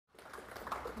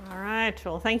All right,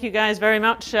 well, thank you guys very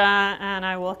much, and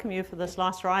I welcome you for this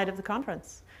last ride of the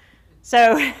conference.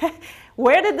 So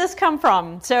where did this come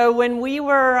from? So when we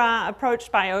were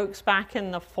approached by Oaks back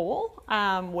in the fall,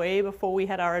 way before we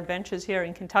had our adventures here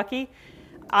in Kentucky,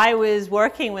 I was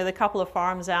working with a couple of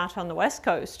farms out on the West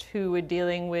Coast who were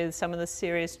dealing with some of the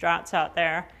serious droughts out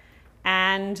there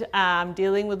and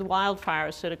dealing with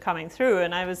wildfires sort of coming through.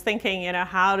 And I was thinking, we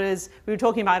were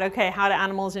talking about, okay, how do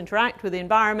animals interact with the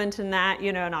environment and that,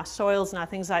 and our soils and our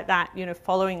things like that,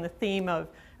 following the theme of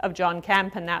John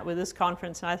Kemp and that with this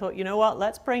conference. And I thought,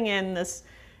 let's bring in this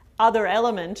other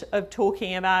element of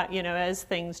talking about, as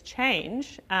things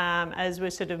change, as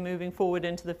we're sort of moving forward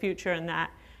into the future and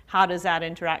that, how does that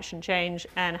interaction change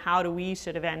and how do we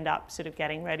sort of end up sort of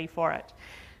getting ready for it?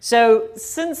 So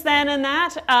since then and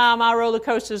that, our roller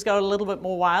coasters got a little bit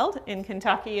more wild in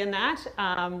Kentucky and that,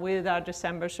 with our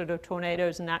December sort of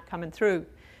tornadoes and that coming through.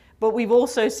 But we've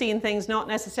also seen things not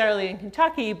necessarily in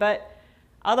Kentucky, but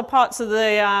other parts of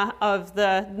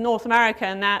the North America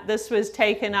and that. This was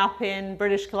taken up in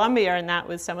British Columbia and that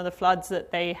with some of the floods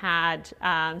that they had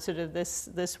sort of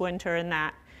this winter and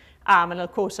that. And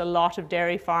of course a lot of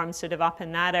dairy farms sort of up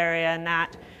in that area and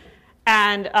that.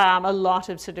 And a lot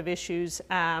of sort of issues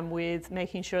with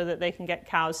making sure that they can get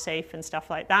cows safe and stuff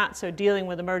like that. So dealing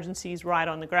with emergencies right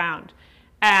on the ground.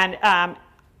 And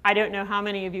I don't know how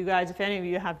many of you guys, if any of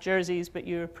you have jerseys, but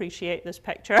you appreciate this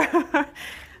picture.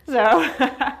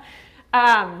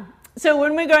 So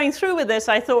when we're going through with this,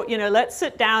 I thought, let's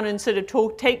sit down and sort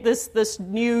of take this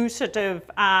new sort of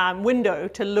window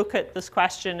to look at this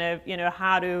question of,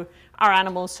 how do our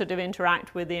animals sort of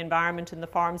interact with the environment and the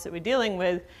farms that we're dealing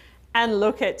with, and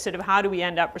look at sort of how do we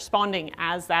end up responding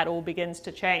as that all begins to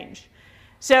change.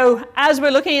 So as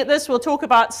we're looking at this, we'll talk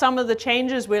about some of the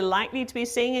changes we're likely to be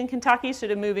seeing in Kentucky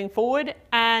sort of moving forward,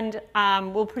 and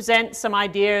we'll present some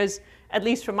ideas, at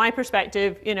least from my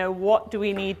perspective, what do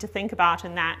we need to think about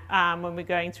in that when we're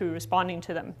going through responding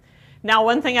to them. Now,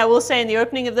 one thing I will say in the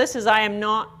opening of this is I am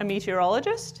not a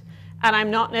meteorologist, and I'm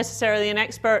not necessarily an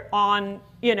expert on,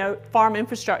 farm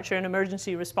infrastructure and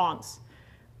emergency response.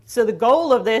 So the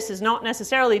goal of this is not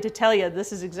necessarily to tell you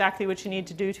this is exactly what you need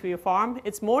to do to your farm.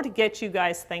 It's more to get you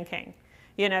guys thinking,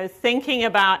 thinking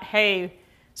about, hey,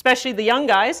 especially the young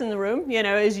guys in the room,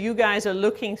 as you guys are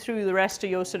looking through the rest of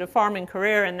your sort of farming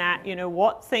career and that,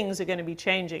 what things are going to be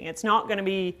changing. It's not going to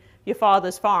be your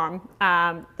father's farm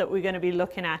that we're going to be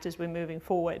looking at as we're moving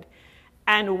forward.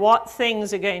 And what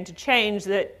things are going to change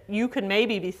that you could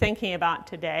maybe be thinking about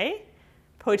today,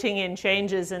 putting in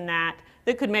changes in that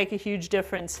could make a huge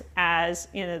difference as,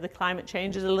 the climate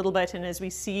changes a little bit and as we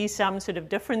see some sort of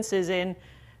differences in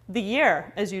the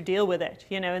year as you deal with it,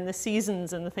 and the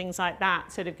seasons and the things like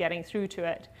that, sort of getting through to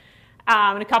it.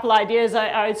 And a couple ideas,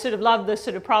 I sort of love this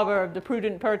sort of proverb, the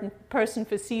prudent person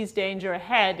foresees danger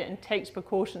ahead and takes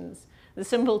precautions. The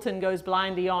simpleton goes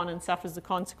blindly on and suffers the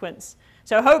consequence.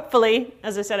 So hopefully,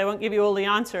 as I said, I won't give you all the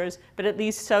answers, but at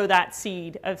least sow that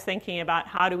seed of thinking about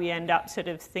how do we end up sort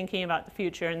of thinking about the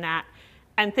future and that,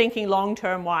 and thinking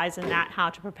long-term wise in that, how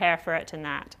to prepare for it and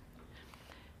that.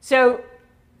 So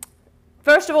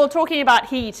first of all, talking about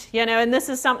heat, and this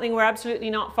is something we're absolutely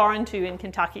not foreign to in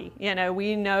Kentucky.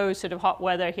 We know sort of hot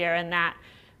weather here and that,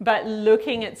 but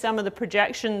looking at some of the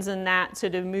projections and that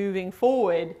sort of moving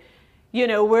forward,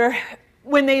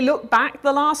 when they look back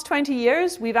the last 20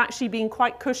 years, we've actually been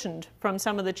quite cushioned from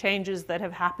some of the changes that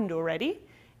have happened already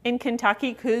in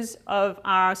Kentucky because of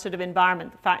our sort of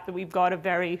environment, the fact that we've got a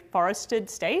very forested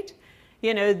state.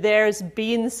 There's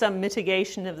been some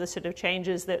mitigation of the sort of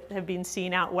changes that have been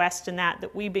seen out west and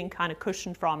that we've been kind of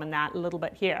cushioned from in that a little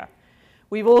bit here.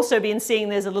 We've also been seeing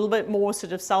there's a little bit more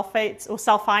sort of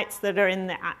sulfites that are in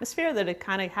the atmosphere that have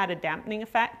kind of had a dampening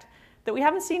effect that we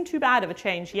haven't seen too bad of a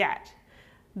change yet.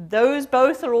 Those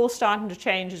both are all starting to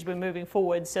change as we're moving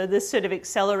forward. So this sort of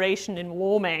acceleration in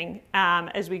warming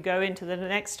as we go into the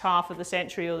next half of the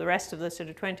century or the rest of the sort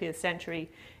of 20th century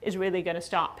is really going to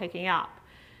start picking up.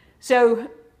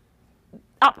 So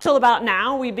up till about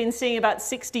now, we've been seeing about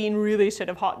 16 really sort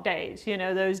of hot days.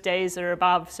 Those days that are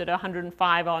above sort of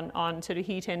 105 on sort of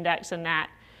heat index and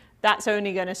that's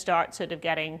only going to start sort of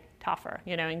getting tougher,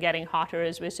 and getting hotter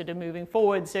as we're sort of moving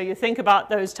forward. So you think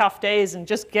about those tough days and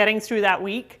just getting through that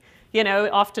week,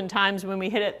 oftentimes when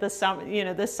we hit it this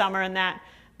summer and that,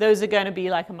 those are going to be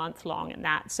like a month long and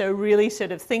that. So really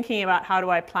sort of thinking about how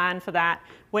do I plan for that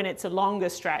when it's a longer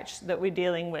stretch that we're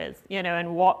dealing with,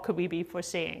 and what could we be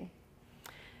foreseeing.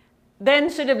 Then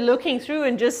sort of looking through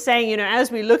and just saying,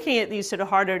 as we're looking at these sort of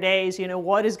harder days,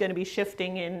 what is going to be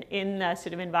shifting in the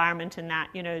sort of environment and that,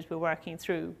 as we're working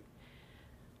through.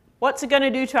 what's it going to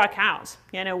do to our cows?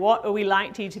 You know, what are we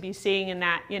likely to be seeing in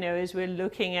that, you know, as we're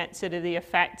looking at sort of the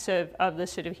effects of the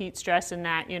sort of heat stress and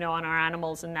that, you know, on our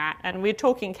animals and that. And we're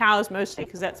talking cows mostly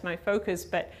because that's my focus,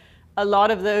 but a lot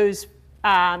of those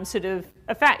sort of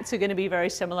effects are going to be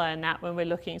very similar in that when we're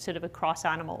looking sort of across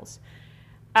animals.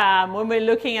 When we're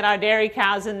looking at our dairy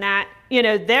cows and that, you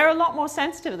know, they're a lot more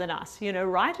sensitive than us, you know,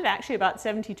 right at actually about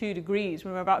 72 degrees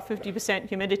when we're about 50%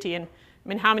 humidity. And I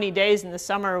mean, how many days in the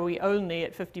summer are we only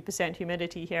at 50%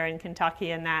 humidity here in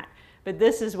Kentucky and that? But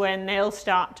this is when they'll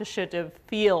start to sort of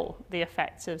feel the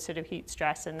effects of sort of heat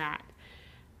stress and that.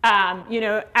 You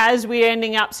know, as we're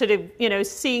ending up sort of, you know,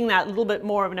 seeing that little bit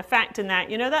more of an effect in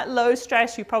that, you know, that low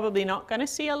stress, you're probably not going to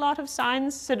see a lot of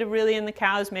signs sort of really in the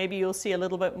cows. Maybe you'll see a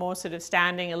little bit more sort of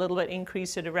standing, a little bit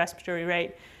increased sort of respiratory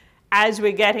rate. As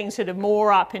we're getting sort of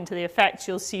more up into the effects,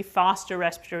 you'll see faster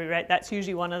respiratory rate. That's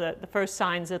usually one of the first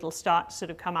signs that'll start to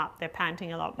sort of come up. They're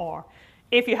panting a lot more.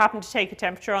 If you happen to take a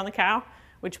temperature on the cow,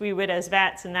 which we would as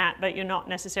vets and that, but you're not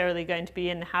necessarily going to be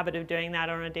in the habit of doing that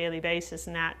on a daily basis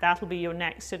and that, that'll be your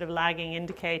next sort of lagging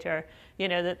indicator, you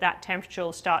know, that temperature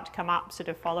will start to come up sort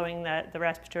of following the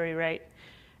respiratory rate.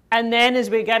 And then as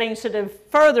we're getting sort of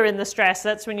further in the stress,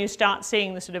 that's when you start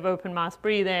seeing the sort of open mouth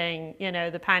breathing, you know,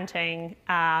 the panting,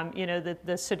 you know,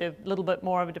 the sort of little bit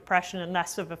more of a depression and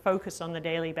less of a focus on the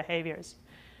daily behaviors.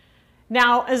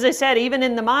 Now, as I said, even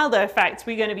in the milder effects,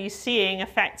 we're going to be seeing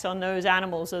effects on those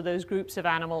animals or those groups of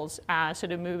animals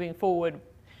sort of moving forward.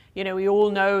 You know, we all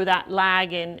know that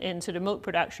lag in sort of milk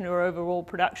production or overall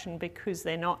production because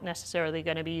they're not necessarily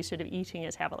going to be sort of eating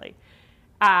as heavily.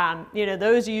 You know,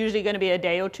 those are usually going to be a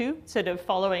day or two sort of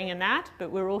following in that,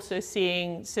 but we're also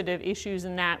seeing sort of issues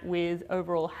in that with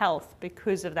overall health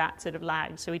because of that sort of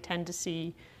lag. So we tend to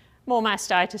see more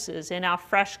mastitises. In our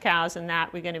fresh cows and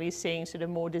that, we're going to be seeing sort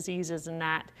of more diseases in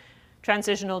that,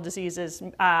 transitional diseases,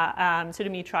 sort of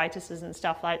metritis and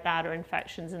stuff like that, or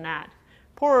infections in that.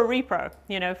 Poorer repro,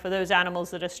 you know, for those animals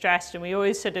that are stressed, and we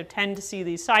always sort of tend to see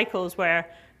these cycles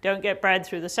where don't get bred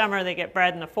through the summer, they get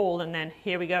bred in the fall, and then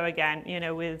here we go again, you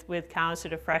know, with cows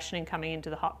sort of freshening, coming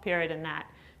into the hot period and that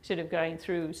sort of going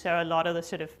through. So a lot of the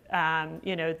sort of,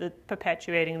 you know, the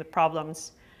perpetuating the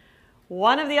problems.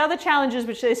 One of the other challenges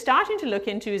which they're starting to look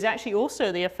into is actually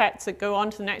also the effects that go on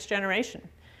to the next generation.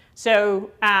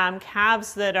 So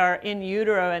calves that are in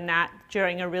utero and that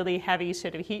during a really heavy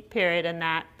sort of heat period and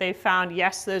that, they found,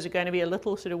 yes, those are going to be a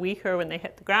little sort of weaker when they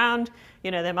hit the ground.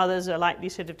 You know, their mothers are likely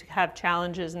sort of to have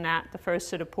challenges in that, the first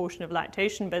sort of portion of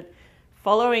lactation, but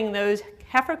following those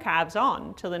heifer calves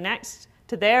on to the next,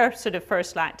 to their sort of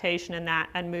first lactation and that,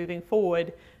 and moving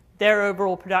forward, their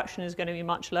overall production is going to be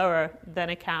much lower than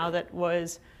a cow that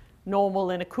was normal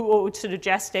in a cool, sort of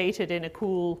gestated in a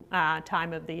cool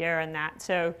time of the year and that.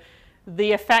 So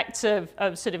the effects of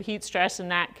sort of heat stress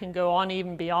and that can go on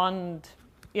even beyond,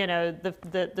 you know,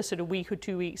 the sort of week or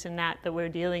 2 weeks in that we're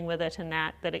dealing with it and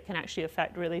that it can actually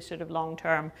affect really sort of long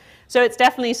term. So it's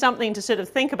definitely something to sort of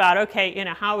think about, okay, you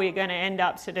know, how are we going to end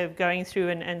up sort of going through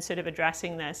and sort of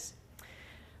addressing this.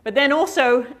 But then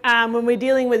also, when we're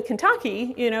dealing with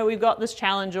Kentucky, you know, we've got this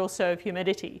challenge also of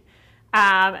humidity.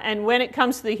 And when it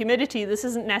comes to the humidity, this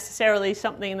isn't necessarily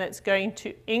something that's going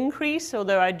to increase,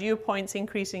 although our dew point's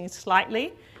increasing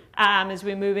slightly as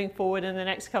we're moving forward in the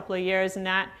next couple of years and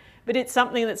that. But it's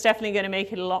something that's definitely going to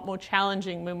make it a lot more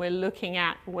challenging when we're looking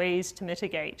at ways to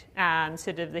mitigate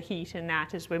sort of the heat and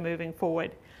that as we're moving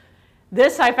forward.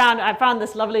 This I found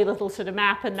this lovely little sort of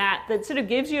map and that sort of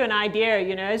gives you an idea,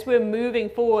 you know, as we're moving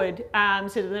forward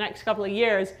sort of the next couple of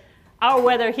years, our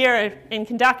weather here in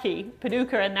Kentucky,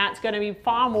 Paducah, and that's going to be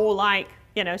far more like,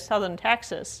 you know, southern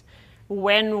Texas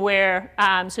when we're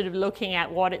sort of looking at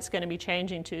what it's going to be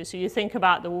changing to. So you think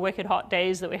about the wicked hot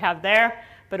days that we have there,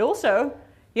 but also,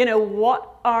 you know,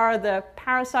 what are the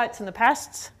parasites and the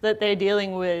pests that they're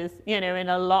dealing with, you know, in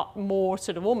a lot more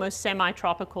sort of almost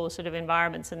semi-tropical sort of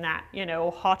environments and that, you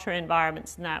know, hotter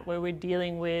environments and that, where we're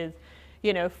dealing with,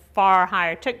 you know, far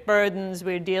higher tick burdens,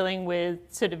 we're dealing with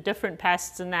sort of different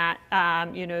pests and that,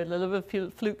 you know, the liver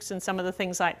flukes and some of the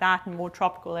things like that in more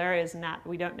tropical areas and that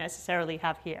we don't necessarily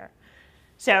have here.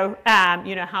 So,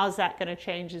 you know, how's that going to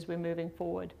change as we're moving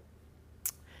forward?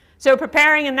 So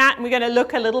preparing in that, and we're going to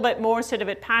look a little bit more sort of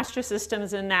at pasture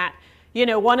systems in that, you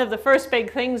know, one of the first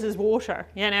big things is water,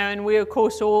 you know, and we of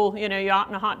course all, you know, you're out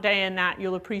on a hot day and that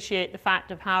you'll appreciate the fact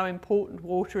of how important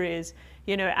water is,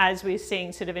 you know, as we're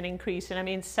seeing sort of an increase. And I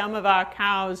mean, some of our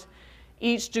cows,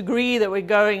 each degree that we're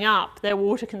going up, their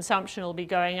water consumption will be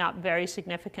going up very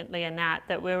significantly in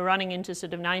that we're running into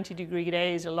sort of 90-degree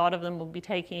days. A lot of them will be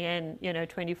taking in, you know,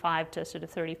 25 to sort of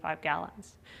 35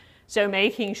 gallons. So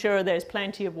making sure there's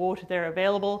plenty of water there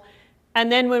available.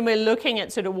 And then when we're looking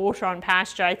at sort of water on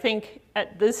pasture, I think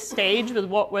at this stage with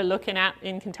what we're looking at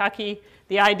in Kentucky,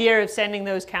 the idea of sending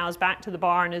those cows back to the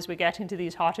barn as we get into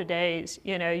these hotter days,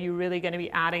 you know, you're really going to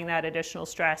be adding that additional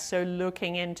stress. So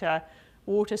looking into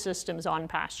water systems on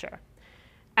pasture.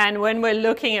 And when we're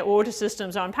looking at water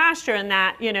systems on pasture and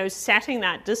that, you know, setting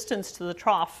that distance to the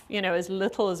trough, you know, as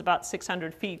little as about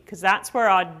 600 feet, because that's where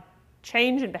our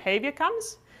change in behavior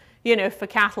comes, you know, for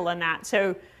cattle and that.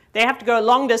 So they have to go a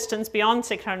long distance beyond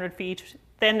 600 feet,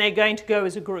 then they're going to go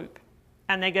as a group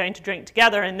and they're going to drink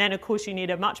together. And then, of course, you need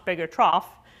a much bigger trough,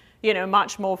 you know,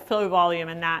 much more flow volume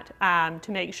in that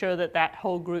to make sure that that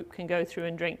whole group can go through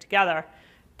and drink together.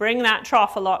 Bring that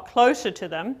trough a lot closer to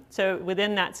them, so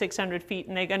within that 600 feet,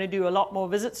 and they're going to do a lot more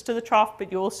visits to the trough,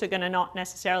 but you're also going to not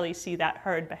necessarily see that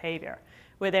herd behavior,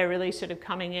 where they're really sort of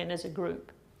coming in as a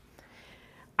group.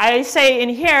 I say in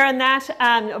here and that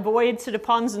avoid sort of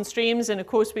ponds and streams, and of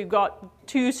course we've got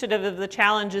two sort of the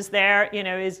challenges there, you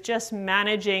know, is just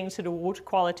managing sort of water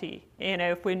quality, you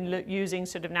know, if we're using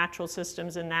sort of natural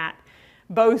systems in that,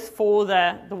 both for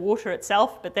the water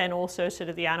itself, but then also sort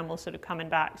of the animals sort of coming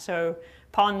back. So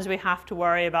ponds, we have to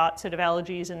worry about sort of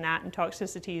algae and that and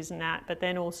toxicities and that, but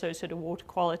then also sort of water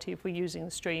quality if we're using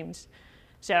the streams.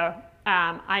 So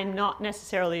I'm not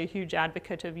necessarily a huge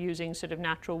advocate of using sort of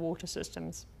natural water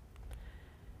systems.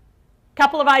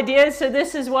 Couple of ideas. So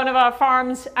this is one of our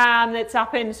farms that's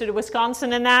up in sort of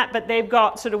Wisconsin and that, but they've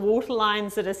got sort of water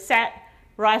lines that are set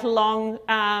right along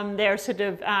their sort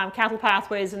of cattle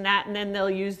pathways and that, and then they'll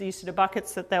use these sort of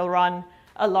buckets that they'll run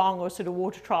along or sort of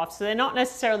water troughs. So they're not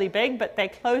necessarily big, but they're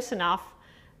close enough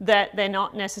that they're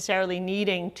not necessarily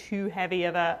needing too heavy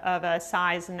of a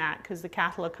size in that, because the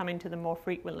cattle are coming to them more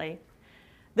frequently.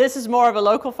 This is more of a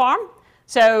local farm.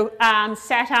 So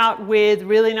set out with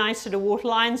really nice sort of water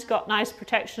lines, got nice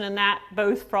protection in that,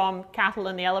 both from cattle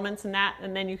and the elements in that,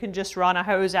 and then you can just run a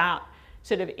hose out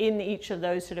sort of in each of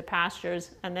those sort of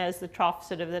pastures, and there's the trough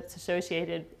sort of that's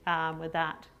associated with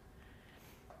that.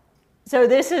 So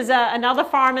this is another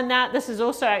farm in that. This is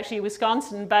also actually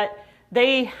Wisconsin, but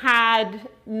they had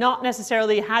not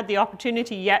necessarily had the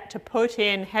opportunity yet to put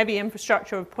in heavy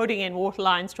infrastructure of putting in water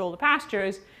lines to all the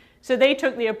pastures. So they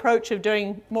took the approach of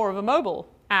doing more of a mobile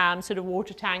sort of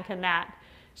water tank and that.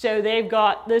 So they've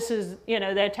got, this is, you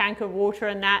know, their tank of water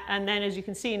and that, and then as you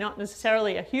can see, not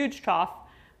necessarily a huge trough,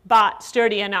 but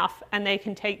sturdy enough, and they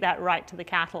can take that right to the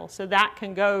cattle. So that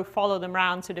can go follow them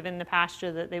around sort of in the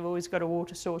pasture, that they've always got a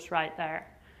water source right there.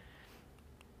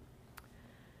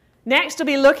 Next, we'll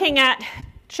be looking at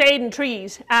shade and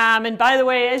trees. And by the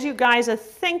way, as you guys are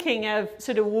thinking of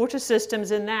sort of water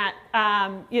systems in that,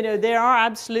 you know, there are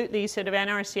absolutely sort of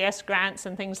NRCS grants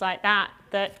and things like that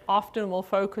that often will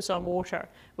focus on water.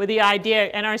 With the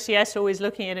idea, NRCS always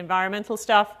looking at environmental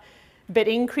stuff, but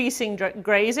increasing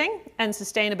grazing and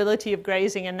sustainability of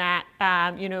grazing and that,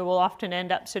 you know, will often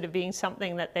end up sort of being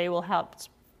something that they will help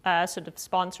sort of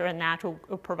sponsor and that or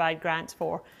provide grants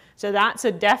for. So that's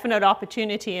a definite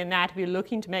opportunity in that if you're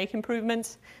looking to make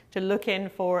improvements, to look in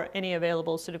for any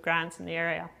available sort of grants in the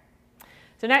area.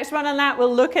 So next one on that,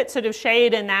 we'll look at sort of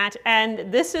shade in that,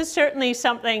 and this is certainly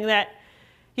something that,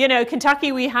 you know,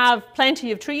 Kentucky, we have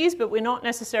plenty of trees, but we're not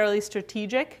necessarily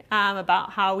strategic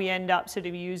about how we end up sort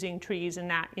of using trees and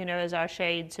that, you know, as our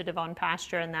shade sort of on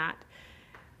pasture and that.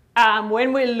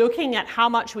 When we're looking at how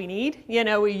much we need, you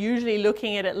know, we're usually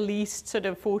looking at least sort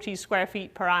of 40 square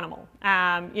feet per animal.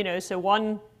 You know, so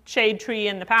one shade tree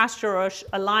in the pasture or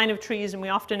a line of trees, and we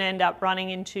often end up running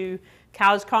into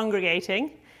cows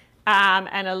congregating.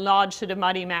 And a large sort of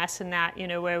muddy mess in that, you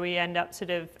know, where we end up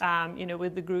sort of, you know,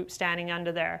 with the group standing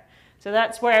under there. So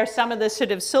that's where some of the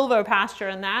sort of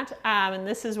silvopasture in that, and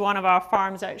this is one of our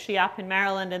farms actually up in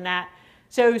Maryland in that.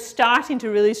 So starting to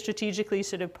really strategically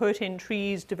sort of put in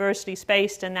trees, diversity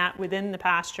spaced in that within the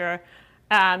pasture,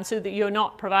 so that you're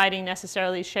not providing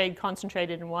necessarily shade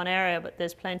concentrated in one area, but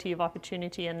there's plenty of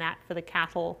opportunity in that for the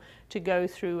cattle to go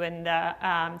through and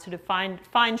sort of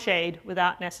find shade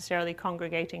without necessarily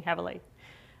congregating heavily.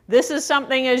 This is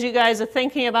something, as you guys are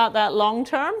thinking about that long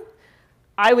term,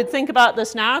 I would think about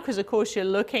this now, because of course you're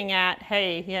looking at,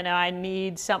 hey, you know, I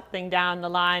need something down the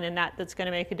line and that's going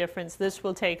to make a difference. This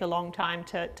will take a long time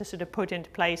to sort of put into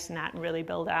place and that and really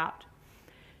build out.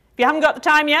 If you haven't got the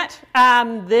time yet,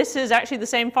 this is actually the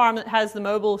same farm that has the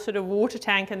mobile sort of water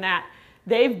tank and that.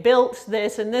 They've built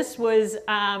this, and this was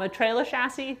a trailer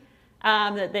chassis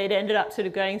that they'd ended up sort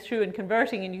of going through and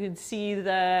converting, and you can see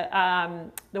the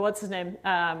what's his name,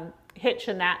 hitch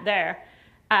and that there.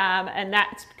 And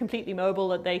that's completely mobile,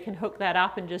 that they can hook that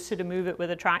up and just sort of move it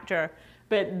with a tractor.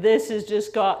 But this has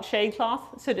just got shade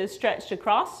cloth sort of stretched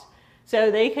across. So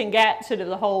they can get sort of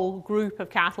the whole group of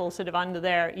cattle sort of under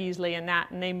there easily and that,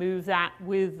 and they move that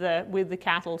with the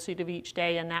cattle sort of each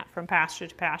day and that from pasture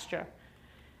to pasture.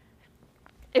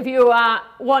 If you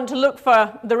want to look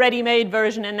for the ready-made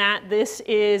version in that, this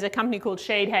is a company called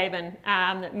Shade Haven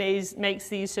that makes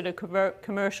these sort of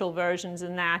commercial versions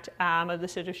in that of the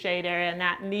sort of shade area and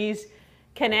that, and these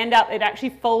can end up, it actually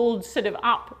folds sort of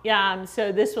up,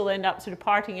 so this will end up sort of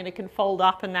parting and it can fold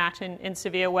up in that in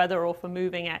severe weather or for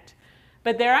moving it.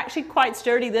 But they're actually quite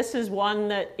sturdy. This is one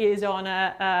that is on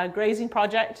a grazing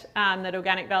project that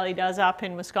Organic Valley does up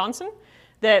in Wisconsin,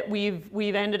 that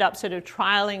we've ended up sort of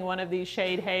trialing one of these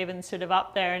Shade Havens sort of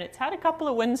up there, and it's had a couple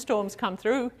of windstorms come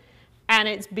through, and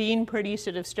it's been pretty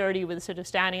sort of sturdy with sort of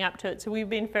standing up to it. So we've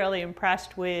been fairly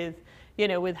impressed with, you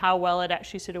know, with how well it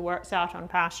actually sort of works out on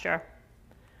pasture.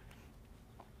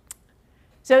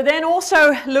 So then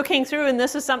also looking through, and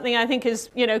this is something I think is,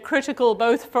 you know, critical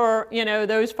both for, you know,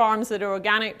 those farms that are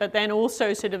organic, but then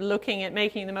also sort of looking at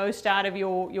making the most out of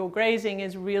your grazing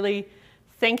is really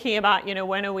thinking about, you know,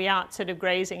 when are we out sort of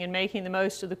grazing and making the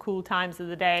most of the cool times of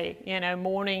the day, you know,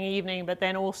 morning, evening, but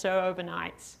then also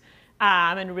overnights,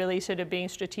 and really sort of being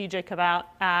strategic about,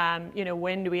 you know,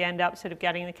 when do we end up sort of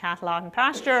getting the cattle out in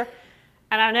pasture.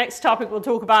 And our next topic we'll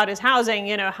talk about is housing.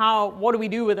 You know, what do we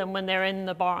do with them when they're in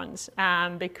the barns?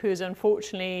 Because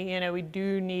unfortunately, you know, we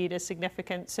do need a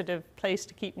significant sort of place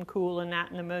to keep them cool and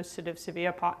that in the most sort of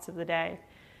severe parts of the day.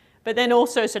 But then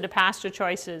also sort of pasture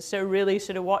choices. So really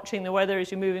sort of watching the weather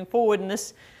as you're moving forward. And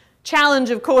this challenge,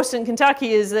 of course, in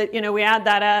Kentucky is that, you know, we add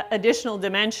that additional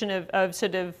dimension of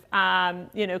sort of,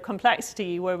 you know,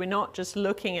 complexity where we're not just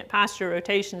looking at pasture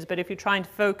rotations, but if you're trying to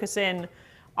focus in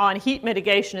on heat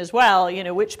mitigation as well, you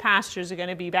know, which pastures are going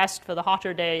to be best for the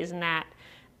hotter days and that,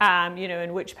 you know,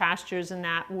 and which pastures and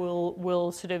that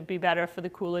will sort of be better for the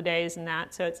cooler days and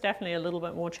that. So it's definitely a little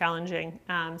bit more challenging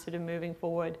sort of moving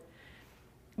forward.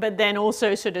 But then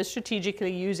also sort of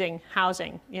strategically using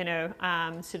housing, you know,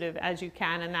 sort of as you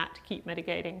can and that to keep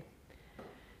mitigating.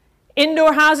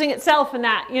 Indoor housing itself and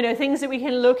that, you know, things that we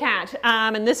can look at,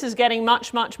 and this is getting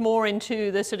much, much more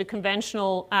into the sort of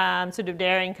conventional sort of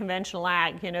dairy and conventional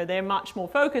ag. You know, they're much more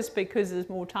focused because there's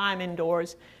more time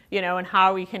indoors, you know, and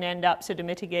how we can end up sort of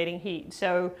mitigating heat.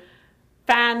 So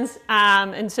fans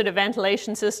and sort of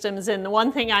ventilation systems, and the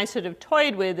one thing I sort of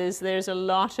toyed with is there's a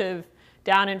lot of,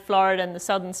 down in Florida and the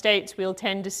southern states, we'll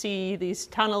tend to see these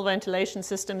tunnel ventilation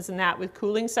systems and that with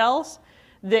cooling cells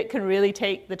that can really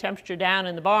take the temperature down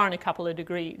in the barn a couple of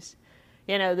degrees.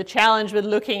 You know, the challenge with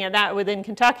looking at that within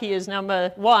Kentucky is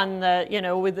number one, that, you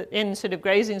know, within sort of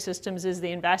grazing systems is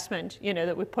the investment, you know,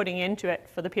 that we're putting into it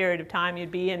for the period of time you'd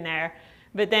be in there.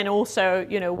 But then also,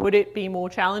 you know, would it be more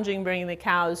challenging bringing the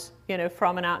cows, you know,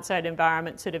 from an outside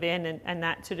environment sort of in and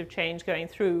that sort of change going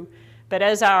through. But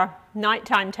as our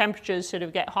nighttime temperatures sort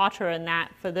of get hotter and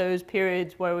that, for those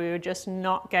periods where we were just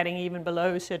not getting even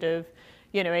below sort of,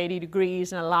 you know, 80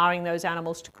 degrees and allowing those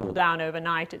animals to cool down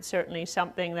overnight, it's certainly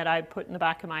something that I put in the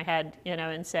back of my head, you know,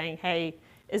 and saying, hey,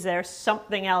 is there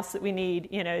something else that we need,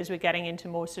 you know, as we're getting into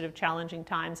more sort of challenging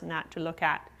times and that to look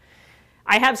at.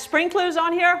 I have sprinklers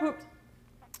on here.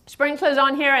 Sprinklers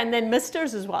on here, and then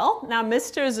misters as well. Now,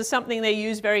 misters is something they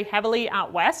use very heavily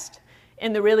out west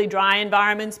in the really dry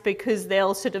environments because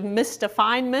they'll sort of mist a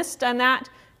fine mist and that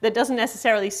doesn't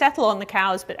necessarily settle on the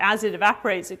cows, but as it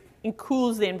evaporates, it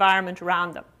cools the environment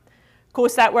around them. Of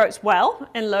course, that works well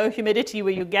in low humidity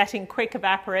where you're getting quick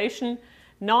evaporation,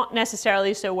 not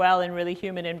necessarily so well in really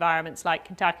humid environments like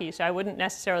Kentucky. So I wouldn't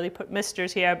necessarily put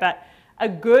misters here, but a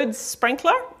good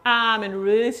sprinkler and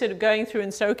really sort of going through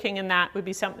and soaking in that would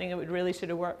be something that would really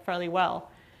sort of work fairly well.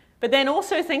 But then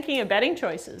also thinking of bedding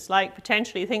choices, like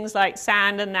potentially things like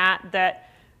sand and that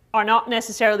are not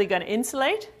necessarily going to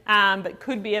insulate, but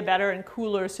could be a better and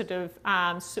cooler sort of,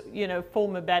 you know,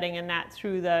 form of bedding and that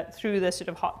through the sort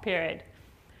of hot period.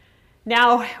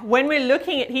 Now, when we're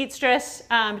looking at heat stress,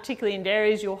 particularly in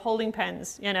dairies, your holding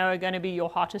pens, you know, are going to be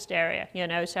your hottest area, you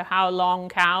know, so how long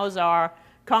cows are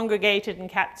congregated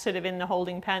and kept sort of in the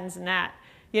holding pens and that,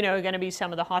 you know, are going to be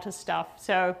some of the hottest stuff.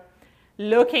 So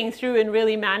looking through and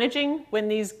really managing when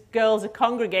these girls are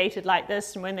congregated like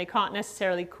this and when they can't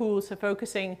necessarily cool, so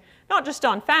focusing not just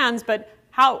on fans, but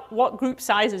what group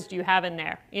sizes do you have in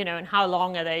there, you know, and how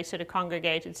long are they sort of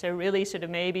congregated? So really sort of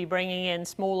maybe bringing in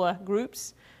smaller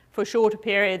groups for shorter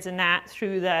periods and that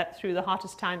through the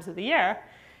hottest times of the year.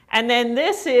 And then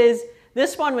this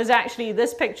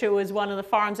picture was one of the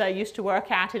farms I used to work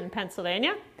at in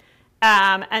Pennsylvania.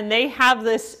 And they have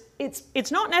this,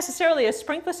 it's not necessarily a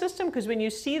sprinkler system because when you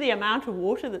see the amount of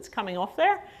water that's coming off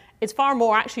there, it's far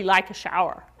more actually like a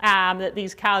shower that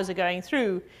these cows are going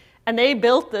through. And they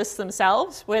built this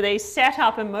themselves, where they set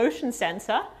up a motion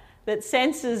sensor that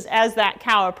senses as that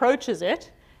cow approaches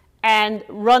it and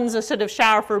runs a sort of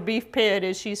shower for a beef period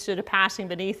as she's sort of passing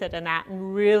beneath it and that,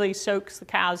 and really soaks the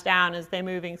cows down as they're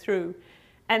moving through.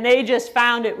 And they just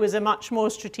found it was a much more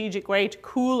strategic way to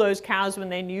cool those cows when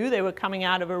they knew they were coming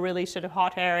out of a really sort of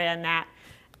hot area and that,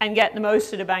 and get the most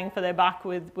sort of bang for their buck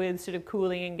with sort of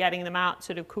cooling and getting them out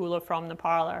sort of cooler from the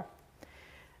parlor.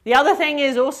 The other thing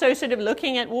is also sort of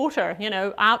looking at water, you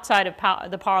know, outside of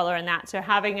the parlor and that. So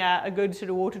having a good sort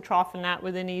of water trough and that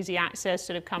with an easy access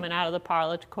sort of coming out of the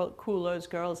parlor to cool those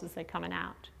girls as they're coming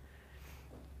out.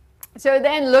 So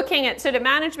then looking at sort of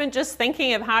management, just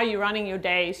thinking of how you're running your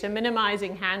day. So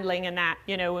minimizing handling and that,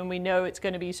 you know, when we know it's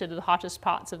going to be sort of the hottest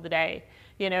parts of the day,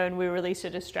 you know, and we're really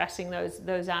sort of stressing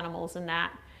those animals and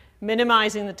that.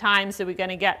 Minimizing the times that we're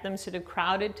going to get them sort of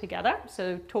crowded together.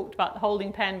 So talked about the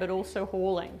holding pen, but also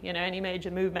hauling, you know, any major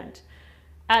movement.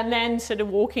 And then sort of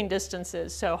walking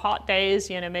distances. So hot days,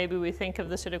 you know, maybe we think of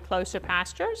the sort of closer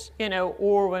pastures, you know,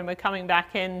 or when we're coming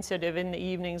back in sort of in the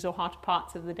evenings or hot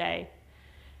parts of the day.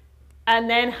 And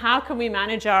then how can we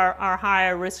manage our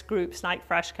higher risk groups like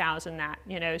fresh cows and that,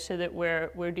 you know, so that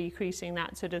we're decreasing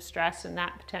that sort of stress and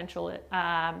that potential,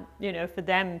 you know, for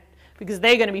them, because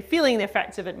they're going to be feeling the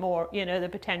effects of it more, you know, the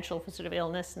potential for sort of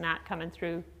illness and that coming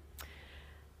through.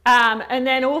 And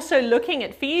then also looking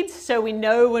at feeds. So we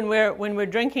know when we're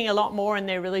drinking a lot more and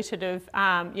they're really sort of,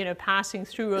 you know, passing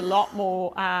through a lot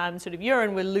more sort of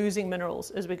urine, we're losing minerals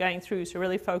as we're going through. So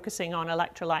really focusing on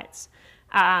electrolytes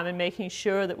and making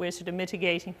sure that we're sort of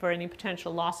mitigating for any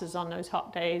potential losses on those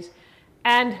hot days.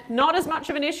 And not as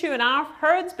much of an issue in our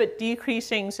herds, but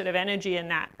decreasing sort of energy in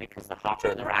that, because the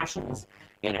hotter the rations,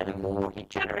 you know, the more heat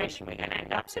generation we're going to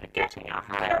end up sort of getting. Our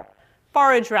higher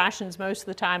forage rations most of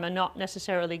the time are not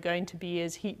necessarily going to be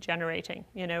as heat generating,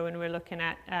 you know, when we're looking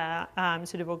at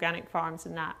sort of organic farms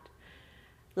and that.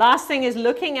 Last thing is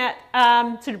looking at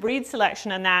sort of breed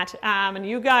selection and that. And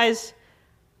you guys,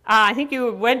 I think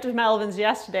you went to Melvin's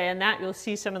yesterday and that you'll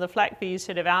see some of the fleck bees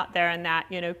sort of out there and that,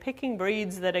 you know, picking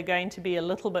breeds that are going to be a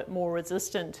little bit more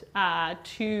resistant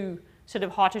to sort of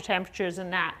hotter temperatures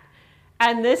and that.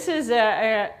 And this is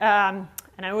and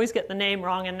I always get the name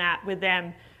wrong in that with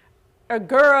them, a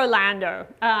Gurolando.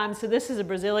 So this is a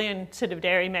Brazilian sort of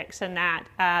dairy mix and that,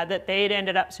 that they'd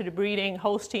ended up sort of breeding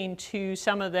Holstein to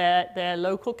some of their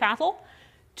local cattle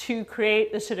to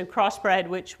create the sort of crossbred,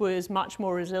 which was much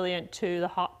more resilient to the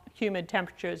hot, humid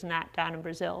temperatures and that down in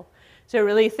Brazil. So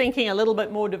really thinking a little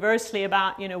bit more diversely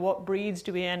about, you know, what breeds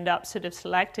do we end up sort of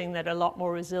selecting that are a lot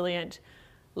more resilient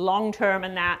long-term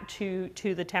and that to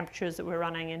the temperatures that we're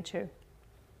running into.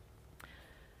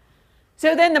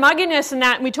 So then the mugginess and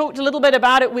that, and we talked a little bit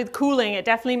about it with cooling. It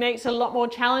definitely makes it a lot more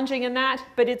challenging in that,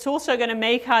 but it's also going to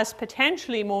make us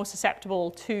potentially more susceptible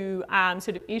to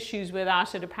sort of issues with our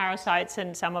sort of parasites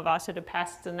and some of our sort of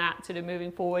pests and that sort of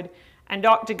moving forward. And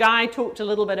Dr. Guy talked a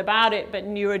little bit about it, but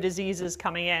newer diseases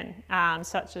coming in,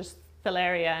 such as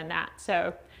filaria and that.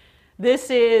 So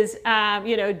this is,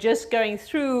 you know, just going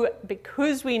through,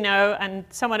 because we know, and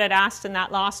someone had asked in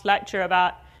that last lecture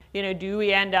about, you know, do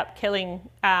we end up killing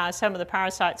some of the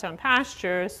parasites on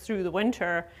pastures through the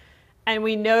winter? And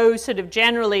we know sort of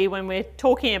generally when we're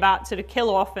talking about sort of kill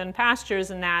off in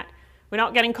pastures and that, we're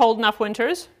not getting cold enough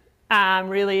winters,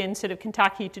 really in sort of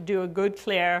Kentucky to do a good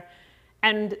clear.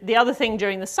 And the other thing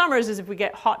during the summers is if we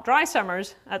get hot, dry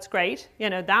summers, that's great. You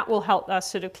know, that will help us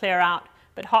sort of clear out.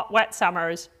 But hot, wet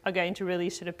summers are going to really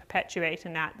sort of perpetuate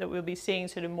in that we'll be seeing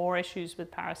sort of more issues with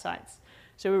parasites.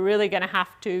 So we're really going to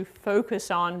have to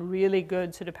focus on really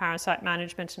good sort of parasite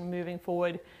management and moving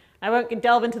forward. I won't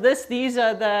delve into this. These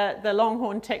are the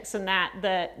longhorn ticks and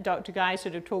that Dr. Guy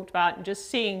sort of talked about, and just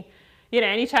seeing, you know,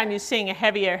 anytime you're seeing a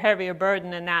heavier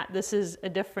burden in that, this is a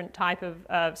different type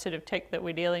of sort of tick that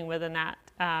we're dealing with in that,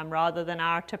 rather than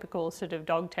our typical sort of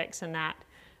dog ticks and that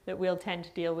we'll tend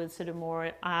to deal with sort of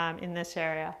more in this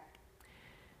area.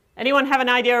 Anyone have an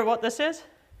idea of what this is?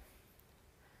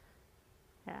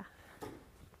 Yeah.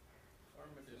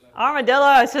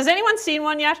 Armadillo. So has anyone seen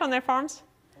one yet on their farms?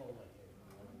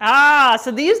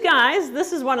 So these guys,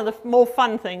 this is one of the more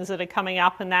fun things that are coming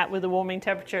up in that with the warming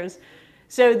temperatures.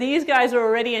 So these guys are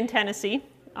already in Tennessee,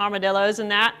 armadillos and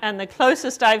that, and the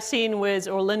closest I've seen was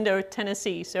Orlando,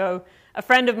 Tennessee. So a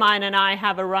friend of mine and I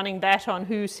have a running bet on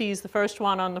who sees the first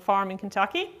one on the farm in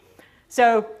Kentucky.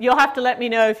 So you'll have to let me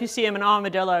know if you see an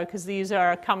armadillo, because these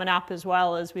are coming up as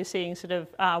well as we're seeing sort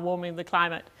of warming the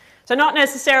climate. So not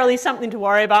necessarily something to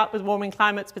worry about with warming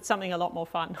climates, but something a lot more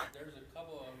fun. There's a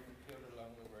couple of them killed along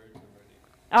the roads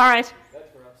already. All right.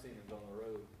 That's where I've seen them on the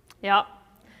road. Yeah.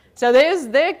 So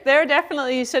they're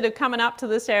definitely sort of coming up to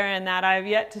this area in that. I've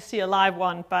yet to see a live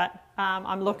one, but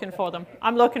I'm looking for them.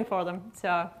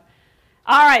 So,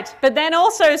 all right. But then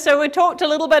also, so we talked a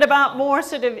little bit about more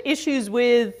sort of issues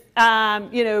with,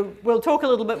 we'll talk a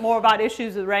little bit more about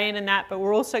issues with rain and that, but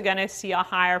we're also going to see a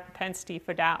higher propensity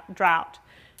for drought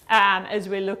as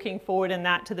we're looking forward in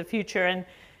that to the future. And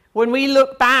when we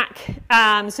look back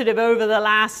sort of over the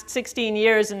last 16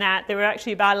 years in that, there were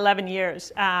actually about 11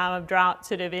 years of drought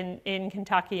sort of in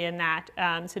Kentucky in that,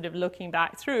 sort of looking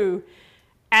back through.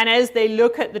 And as they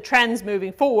look at the trends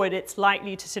moving forward, it's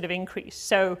likely to sort of increase.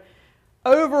 So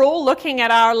overall, looking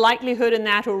at our likelihood in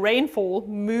that or rainfall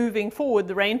moving forward,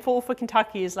 the rainfall for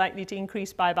Kentucky is likely to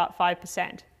increase by about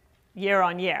 5% year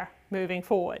on year moving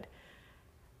forward.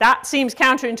 That seems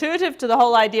counterintuitive to the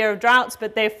whole idea of droughts,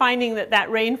 but they're finding that that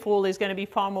rainfall is going to be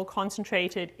far more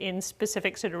concentrated in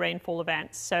specific sort of rainfall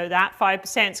events. So that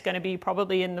 5% is going to be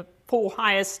probably in the 4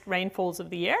 highest rainfalls of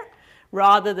the year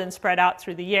rather than spread out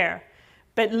through the year.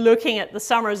 But looking at the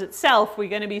summers itself, we're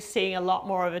going to be seeing a lot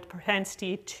more of a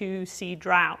propensity to see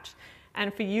drought.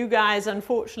 And for you guys,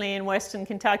 unfortunately, in Western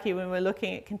Kentucky, when we're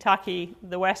looking at Kentucky,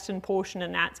 the western portion,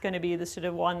 and that's going to be the sort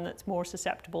of one that's more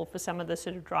susceptible for some of the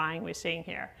sort of drying we're seeing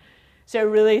here. So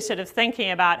really sort of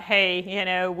thinking about, hey,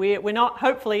 we're not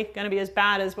hopefully going to be as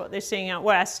bad as what they're seeing out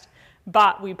west,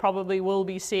 but we probably will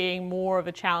be seeing more of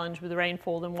a challenge with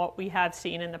rainfall than what we have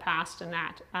seen in the past in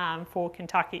that for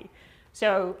Kentucky.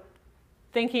 So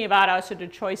thinking about our sort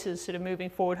of choices sort of moving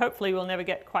forward, hopefully we'll never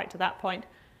get quite to that point.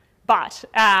 But,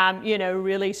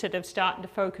 really sort of starting to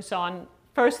focus on,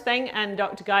 first thing, and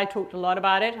Dr. Guy talked a lot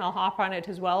about it, I'll harp on it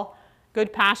as well,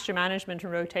 good pasture management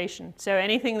and rotation. So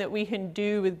anything that we can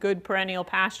do with good perennial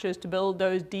pastures to build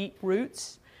those deep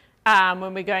roots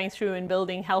when we're going through and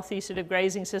building healthy sort of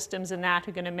grazing systems and that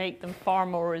are going to make them far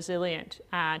more resilient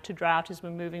to drought as we're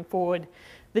moving forward.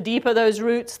 The deeper those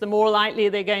roots, the more likely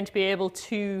they're going to be able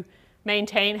to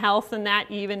maintain health in that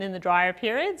even in the drier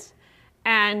periods.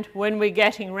 And when we're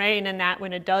getting rain and that,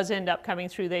 when it does end up coming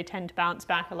through, they tend to bounce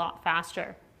back a lot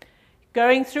faster.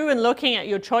 Going through and looking at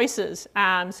your choices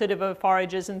sort of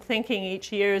forages and thinking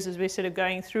each year as we're sort of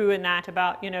going through in that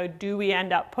about, do we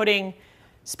end up putting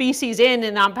species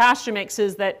in our pasture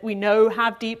mixes that we know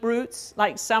have deep roots,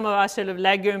 like some of our sort of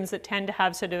legumes that tend to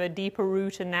have sort of a deeper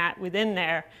root in that within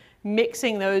there,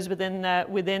 mixing those within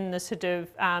the sort of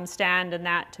stand and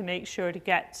that to make sure to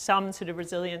get some sort of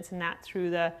resilience in that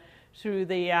through the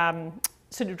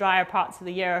sort of drier parts of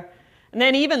the year. And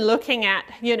then even looking at,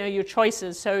 your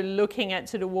choices. So looking at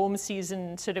sort of warm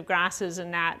season sort of grasses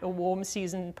and that, or warm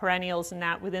season perennials and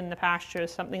that within the pasture,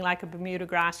 something like a Bermuda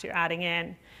grass you're adding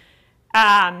in.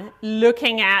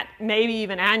 Looking at maybe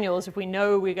even annuals if we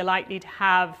know we're likely to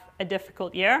have a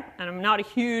difficult year. And I'm not a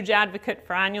huge advocate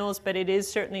for annuals, but it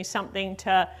is certainly something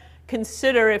to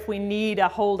consider if we need a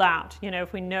holdout.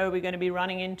 If we know we're going to be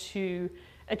running into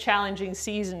a challenging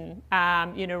season,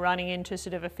 running into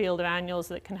sort of a field of annuals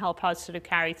that can help us sort of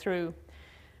carry through.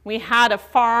 We had a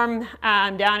farm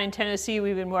down in Tennessee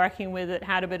we've been working with that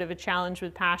had a bit of a challenge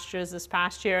with pastures this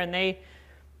past year, and they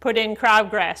put in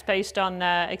crabgrass based on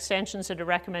the extension sort of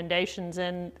recommendations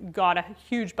and got a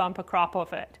huge bumper crop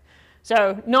of it.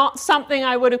 So not something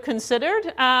I would have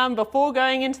considered before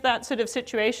going into that sort of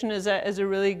situation as a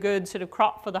really good sort of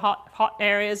crop for the hot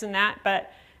areas and that,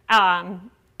 but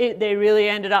they really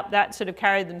ended up, that sort of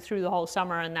carried them through the whole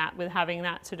summer and that with having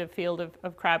that sort of field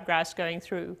of crabgrass going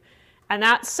through. And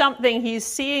that's something he's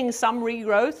seeing some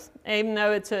regrowth, even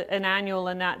though it's an annual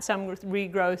and that, some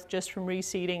regrowth just from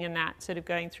reseeding and that sort of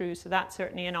going through. So that's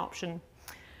certainly an option.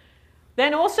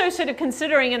 Then also sort of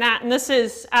considering in that, and this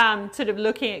is sort of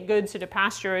looking at good sort of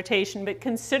pasture rotation, but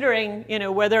considering,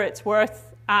 whether it's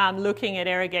worth looking at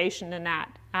irrigation and that.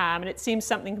 And it seems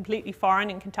something completely foreign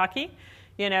in Kentucky.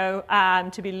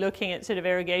 To be looking at sort of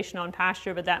irrigation on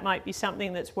pasture, but that might be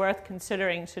something that's worth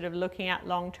considering sort of looking at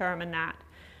long term in that.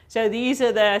 So these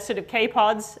are the sort of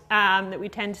K-pods that we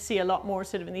tend to see a lot more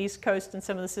sort of in the East Coast and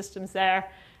some of the systems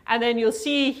there. And then you'll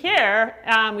see here,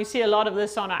 we see a lot of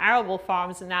this on our arable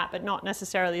farms and that, but not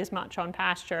necessarily as much on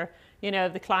pasture.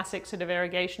 The classic sort of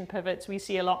irrigation pivots, we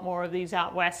see a lot more of these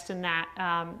out west and that,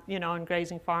 on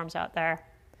grazing farms out there.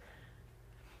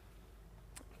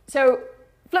 So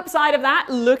flip side of that,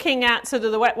 looking at sort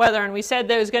of the wet weather, and we said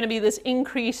there's going to be this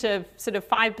increase of sort of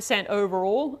 5%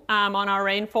 overall on our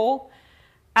rainfall.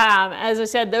 As I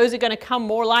said, those are going to come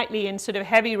more likely in sort of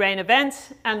heavy rain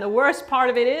events, and the worst part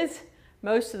of it is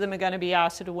most of them are going to be our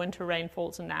sort of winter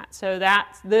rainfalls and that. So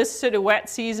that's this sort of wet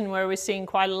season where we're seeing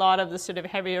quite a lot of the sort of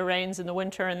heavier rains in the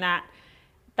winter and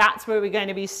that's where we're going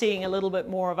to be seeing a little bit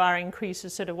more of our increase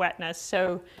of sort of wetness.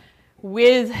 So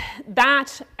with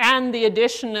that and the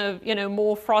addition of,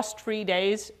 more frost-free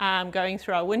days going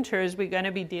through our winters, we're going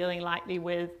to be dealing likely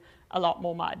with a lot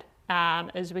more mud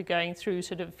as we're going through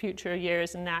sort of future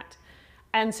years and that.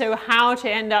 And so how to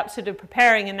end up sort of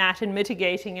preparing in that and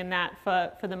mitigating in that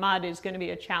for the mud is going to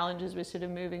be a challenge as we're sort of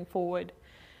moving forward.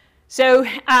 So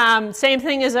same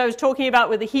thing as I was talking about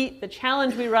with the heat, the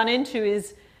challenge we run into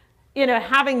is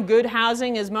having good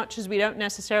housing, as much as we don't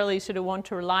necessarily sort of want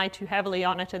to rely too heavily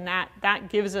on it, and that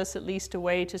gives us at least a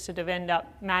way to sort of end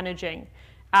up managing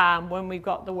when we've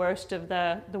got the worst of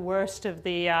the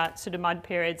sort of mud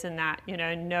periods and that,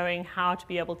 knowing how to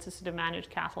be able to sort of manage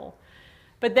cattle.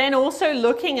 But then also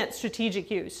looking at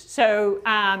strategic use. So,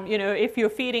 if you're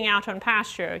feeding out on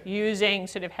pasture, using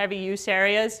sort of heavy use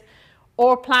areas,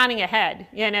 or planning ahead,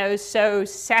 so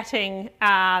setting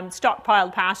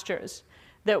stockpiled pastures,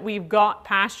 that we've got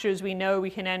pastures we know we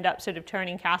can end up sort of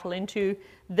turning cattle into.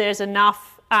 There's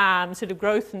enough sort of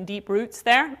growth and deep roots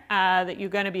there that you're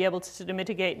going to be able to sort of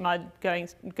mitigate mud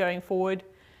going forward.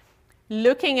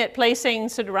 Looking at placing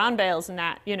sort of round bales in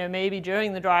that, maybe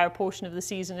during the drier portion of the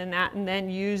season in that, and then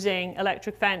using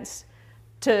electric fence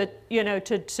to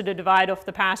sort of divide off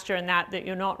the pasture and that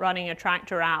you're not running a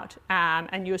tractor out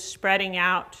and you're spreading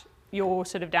out your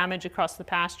sort of damage across the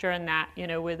pasture and that,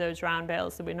 with those round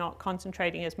bales, that we're not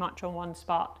concentrating as much on one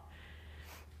spot.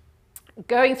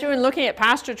 Going through and looking at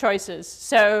pasture choices.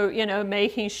 So,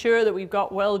 making sure that we've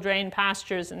got well-drained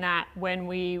pastures and that when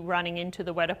we're running into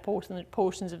the wetter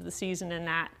portions of the season and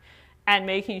that, and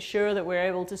making sure that we're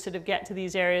able to sort of get to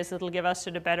these areas that'll give us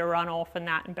sort of better runoff and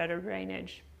that and better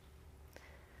drainage.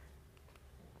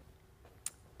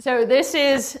 So this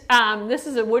is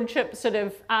a wood chip sort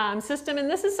of system, and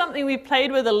this is something we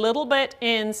played with a little bit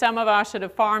in some of our sort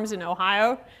of farms in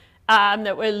Ohio,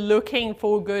 that we're looking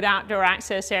for good outdoor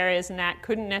access areas and that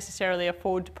couldn't necessarily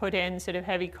afford to put in sort of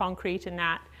heavy concrete and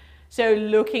that. So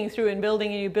looking through and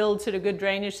building, and you build sort of good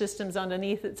drainage systems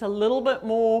underneath, it's a little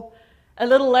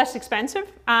less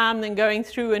expensive than going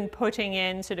through and putting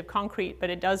in sort of concrete,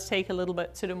 but it does take a little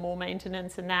bit sort of more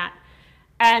maintenance and that.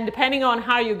 And depending on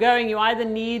how you're going, you either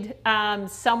need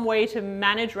some way to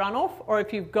manage runoff, or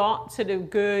if you've got sort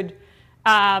of good,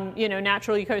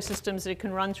 natural ecosystems that it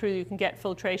can run through, you can get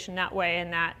filtration that way,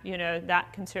 and that,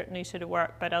 that can certainly sort of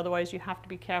work. But otherwise, you have to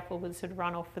be careful with sort of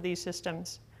runoff for these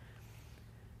systems.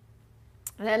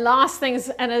 And then last things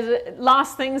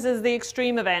is the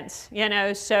extreme events,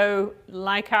 so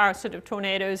like our sort of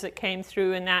tornadoes that came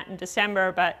through in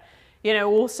December, but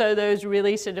also those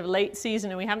really sort of late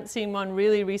season, and we haven't seen one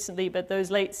really recently, but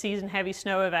those late season heavy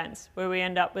snow events where we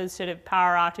end up with sort of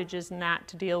power outages and that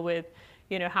to deal with,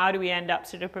 how do we end up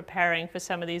sort of preparing for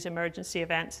some of these emergency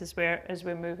events as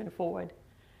we're moving forward.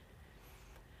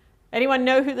 Anyone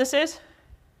know who this is?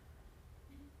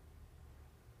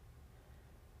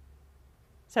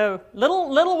 So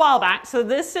little while back, so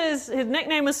his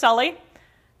nickname was Sully.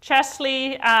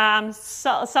 Chesley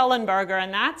Sullenberger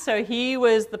and that. So he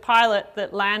was the pilot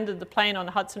that landed the plane on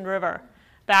the Hudson River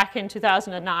back in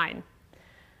 2009.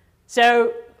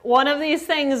 So one of these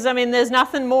things, there's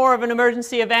nothing more of an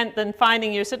emergency event than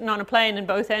finding you're sitting on a plane and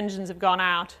both engines have gone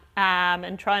out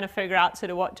and trying to figure out sort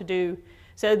of what to do.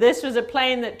 So this was a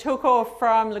plane that took off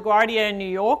from LaGuardia in New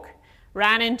York,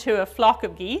 ran into a flock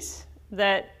of geese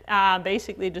that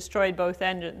basically destroyed both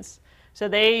engines. So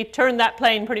they turned that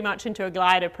plane pretty much into a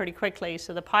glider pretty quickly.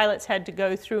 So the pilots had to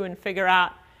go through and figure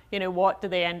out, what do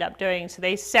they end up doing. So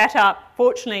they set up,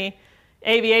 fortunately,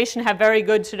 aviation have very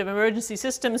good sort of emergency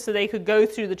systems, so they could go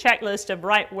through the checklist of,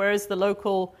 right, where's the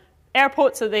local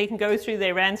airport so they can go through.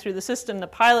 They ran through the system. The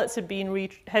pilots had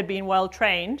been well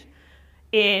trained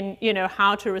in,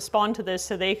 how to respond to this,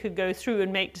 so they could go through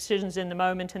and make decisions in the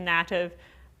moment and that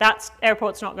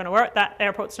airport's not going to work, that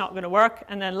airport's not going to work.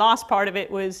 And then last part of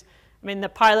it was, the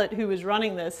pilot who was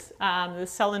running this,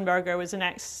 Sullenberger, was an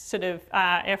ex sort of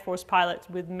Air Force pilot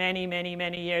with many, many,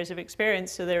 many years of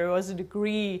experience. So there was a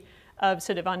degree of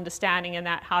sort of understanding in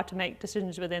that how to make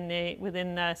decisions within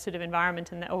the sort of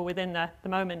environment or within the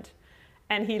moment.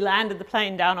 And he landed the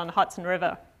plane down on the Hudson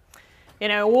River.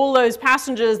 All those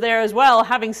passengers there as well,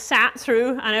 having sat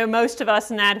through, I know most of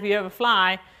us in that, if you ever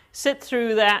fly, sit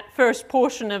through that first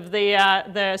portion of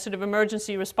the sort of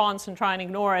emergency response and try and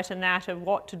ignore it and that of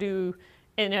what to do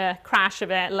in a crash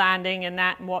event landing and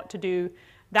that and what to do.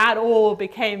 That all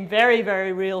became very,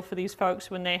 very real for these folks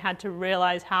when they had to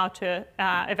realize how to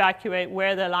evacuate,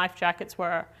 where their life jackets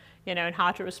were, and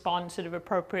how to respond sort of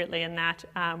appropriately in that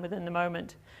within the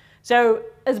moment. So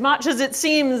as much as it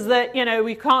seems that,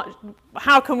 we can't,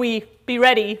 how can we be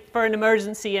ready for an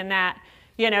emergency in that?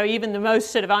 even the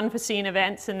most sort of unforeseen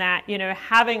events in that,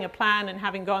 having a plan and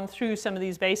having gone through some of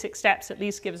these basic steps at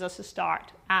least gives us a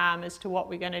start as to what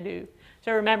we're going to do.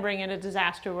 So remembering in a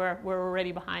disaster, we're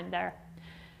already behind there.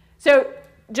 So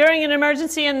during an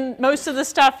emergency, and most of the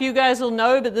stuff you guys will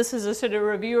know, but this is a sort of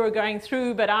review we're going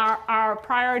through, but our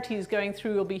priorities going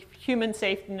through will be human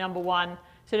safety number one,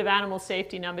 sort of animal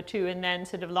safety number two, and then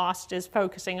sort of last is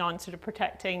focusing on sort of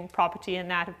protecting property and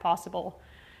that if possible.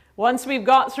 Once we've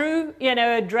got through,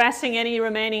 addressing any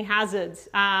remaining hazards,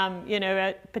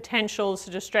 potential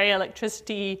sort of stray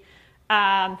electricity,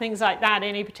 things like that,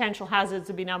 any potential hazards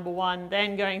would be number one,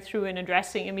 then going through and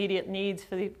addressing immediate needs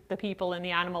for the people and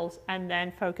the animals, and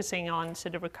then focusing on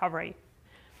sort of recovery.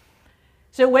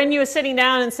 So when you're sitting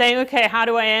down and saying, okay, how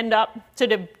do I end up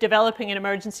sort of developing an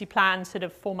emergency plan sort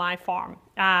of for my farm?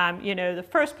 The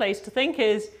first place to think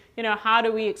is, how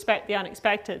do we expect the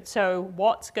unexpected? So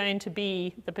what's going to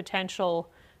be the potential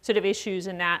sort of issues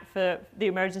in that for the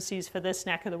emergencies for this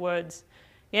neck of the woods?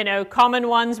 Common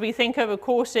ones we think of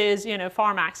course, is,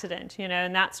 farm accident,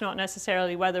 and that's not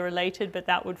necessarily weather related, but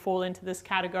that would fall into this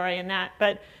category and that.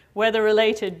 But weather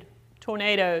related,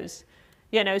 tornadoes,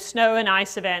 snow and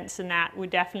ice events, and that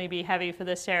would definitely be heavy for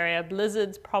this area.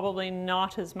 Blizzards, probably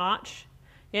not as much.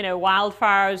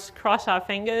 Wildfires, cross our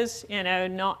fingers,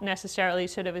 not necessarily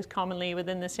sort of as commonly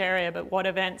within this area, but what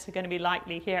events are going to be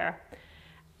likely here?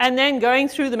 And then going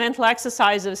through the mental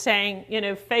exercise of saying,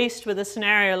 faced with a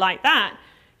scenario like that,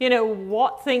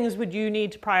 what things would you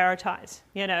need to prioritize,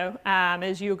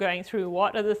 as you're going through?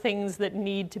 What are the things that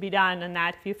need to be done and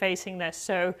that if you're facing this?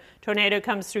 So tornado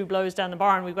comes through, blows down the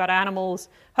barn, we've got animals,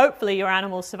 hopefully your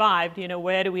animals survived,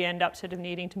 where do we end up sort of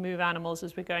needing to move animals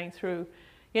as we're going through?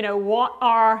 What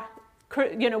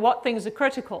things are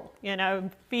critical,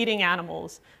 feeding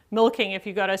animals, milking if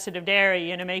you've got a sort of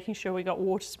dairy, making sure we got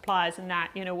water supplies and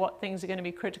that, what things are going to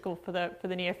be critical for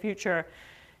the near future.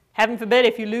 Heaven forbid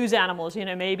if you lose animals,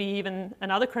 maybe even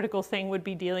another critical thing would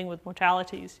be dealing with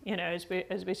mortalities, as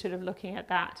we're sort of looking at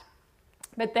that.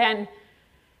 But then,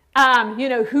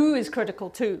 who is critical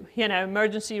too?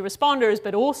 Emergency responders,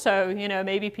 but also,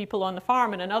 maybe people on the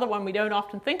farm. And another one we don't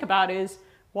often think about is,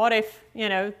 what if,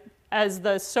 as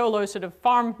the solo sort of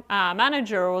farm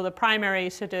manager or the primary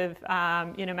sort of,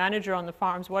 manager on the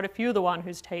farms, what if you're the one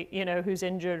who's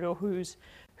injured or who's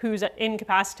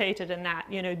incapacitated in that?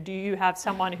 Do you have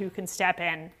someone who can step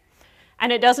in?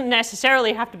 And it doesn't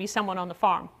necessarily have to be someone on the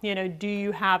farm. Do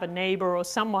you have a neighbor or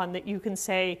someone that you can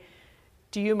say,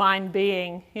 do you mind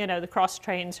being, the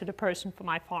cross-trained sort of person for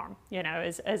my farm,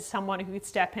 as someone who could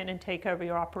step in and take over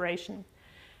your operation?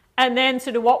 And then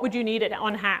sort of what would you need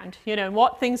on hand? And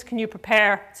what things can you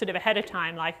prepare sort of ahead of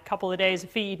time, like a couple of days of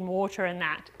feed and water and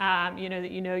that,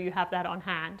 that you have that on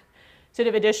hand. Sort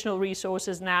of additional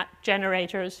resources and that,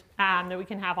 generators that we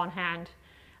can have on hand.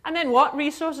 And then what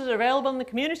resources are available in the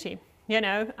community,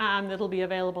 that'll be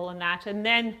available in that. And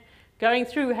then going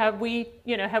through, have we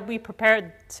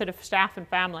prepared sort of staff and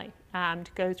family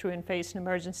to go through and face an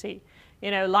emergency?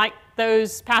 Like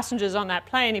those passengers on that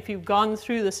plane, if you've gone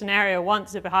through the scenario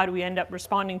once of how do we end up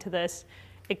responding to this,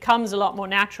 it comes a lot more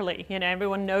naturally.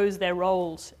 Everyone knows their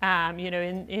roles, in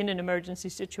an emergency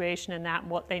situation and that, and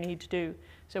what they need to do.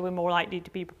 So we're more likely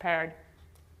to be prepared.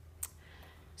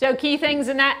 So key things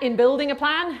in that, in building a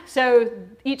plan. So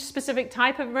each specific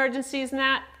type of emergencies in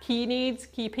that, key needs,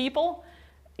 key people,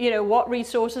 what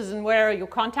resources and where are your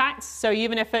contacts. So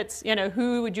even if it's,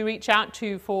 who would you reach out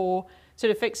to for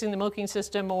sort of fixing the milking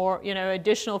system or,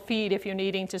 additional feed if you're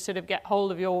needing to sort of get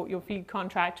hold of your feed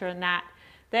contractor and that.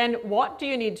 Then what do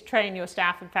you need to train your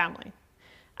staff and family?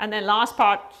 And then last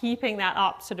part, keeping that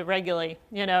up sort of regularly.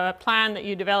 A plan that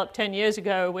you developed 10 years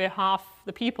ago where half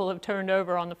the people have turned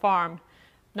over on the farm,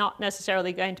 not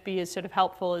necessarily going to be as sort of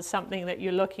helpful as something that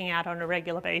you're looking at on a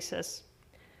regular basis.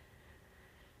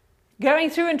 Going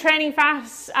through and training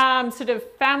fast sort of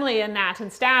family and that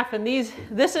and staff, and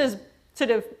this is sort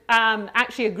of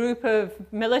actually a group of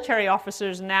military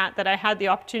officers and that I had the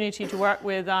opportunity to work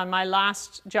with on my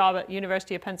last job at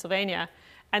University of Pennsylvania.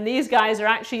 And these guys are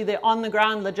actually the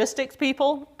on-the-ground logistics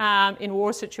people in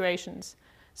war situations.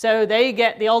 So they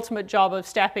get the ultimate job of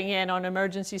stepping in on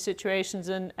emergency situations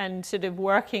and sort of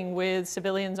working with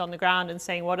civilians on the ground and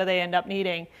saying, what do they end up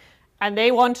needing? And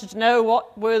they wanted to know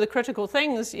what were the critical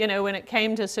things, when it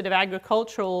came to sort of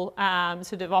agricultural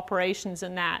sort of operations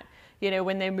and that,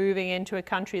 when they're moving into a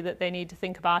country that they need to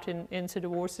think about in sort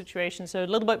of war situations. So a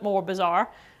little bit more bizarre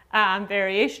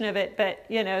variation of it, but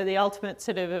the ultimate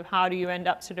sort of how do you end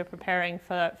up sort of preparing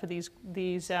for these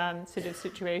sort of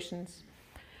situations.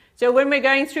 So when we're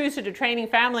going through sort of training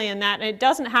family and that, and it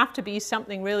doesn't have to be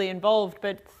something really involved,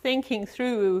 but thinking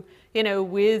through, you know,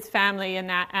 with family and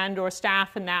that, and or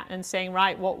staff and that, and saying,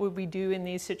 right, what would we do in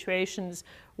these situations?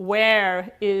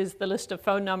 Where is the list of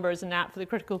phone numbers and that for the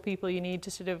critical people you need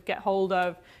to sort of get hold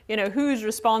of? You know, who's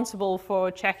responsible for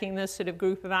checking this sort of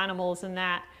group of animals and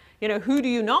that? You know, who do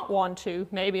you not want to,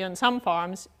 maybe on some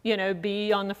farms, you know,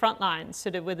 be on the front lines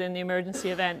sort of within the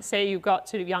emergency event? Say you've got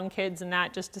sort of young kids and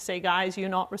that, just to say, guys, you're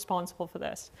not responsible for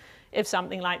this if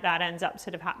something like that ends up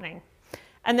sort of happening.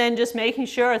 And then just making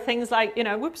sure things like, you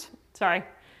know,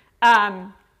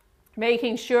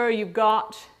 making sure you've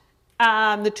got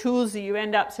the tools that you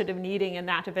end up sort of needing and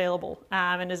that available.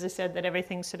 And as I said, that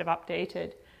everything's sort of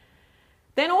updated.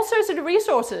 Then also sort of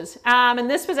resources, and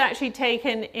this was actually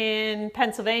taken in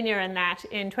Pennsylvania and that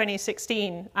in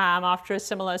 2016 after a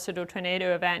similar sort of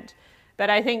tornado event. But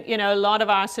I think, you know, a lot of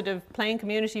our sort of plain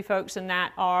community folks and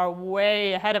that are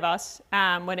way ahead of us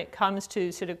when it comes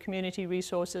to sort of community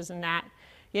resources and that,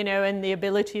 you know, and the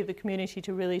ability of the community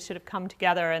to really sort of come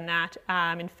together and that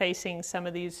in facing some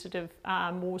of these sort of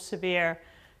more severe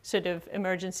sort of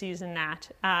emergencies and that,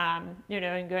 you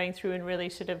know, and going through and really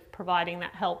sort of providing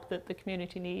that help that the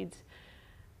community needs.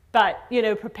 But, you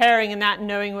know, preparing and that and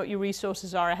knowing what your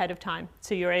resources are ahead of time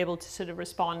so you're able to sort of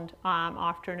respond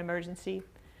after an emergency.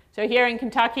 So here in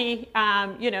Kentucky,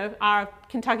 you know, our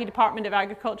Kentucky Department of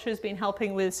Agriculture has been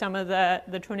helping with some of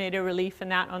the tornado relief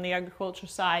and that on the agriculture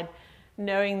side,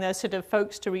 knowing the sort of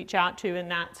folks to reach out to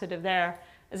and that sort of there.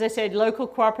 As I said, local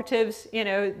cooperatives, you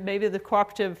know, maybe the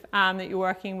cooperative that you're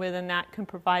working with and that can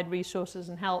provide resources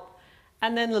and help.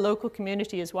 And then the local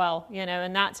community as well, you know,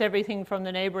 and that's everything from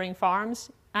the neighboring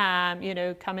farms, you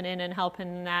know, coming in and helping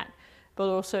in that, but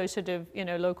also sort of, you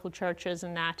know, local churches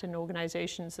and that and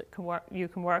organizations that you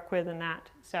can work with and that.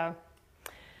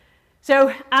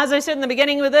 So as I said in the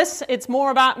beginning with this, it's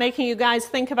more about making you guys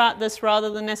think about this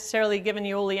rather than necessarily giving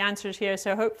you all the answers here.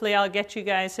 So hopefully I'll get you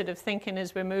guys sort of thinking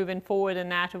as we're moving forward in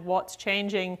that of what's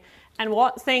changing and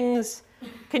what things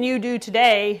can you do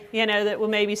today, you know, that will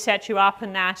maybe set you up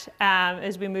in that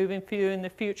as we move in the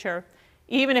future.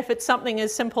 Even if it's something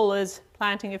as simple as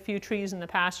planting a few trees in the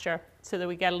pasture so that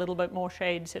we get a little bit more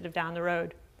shade sort of down the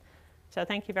road. So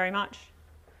thank you very much.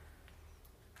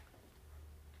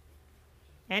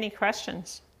 Any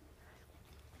questions?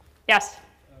 Yes?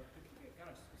 Could you get kind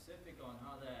of specific on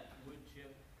how that wood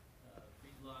chip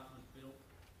feedlot was built?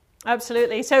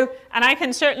 Absolutely. So, and I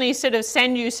can certainly sort of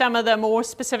send you some of the more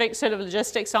specific sort of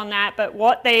logistics on that, but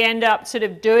what they end up sort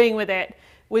of doing with it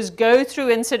was go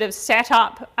through and sort of set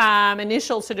up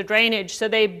initial sort of drainage. So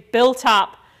they built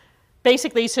up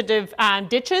basically sort of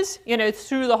ditches, you know,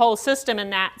 through the whole system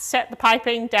and that, set the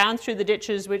piping down through the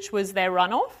ditches, which was their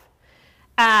runoff.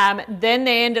 Then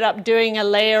they ended up doing a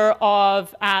layer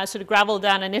of sort of gravel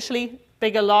down initially,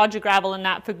 bigger, larger gravel and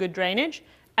that for good drainage,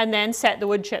 and then set the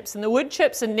wood chips. And the wood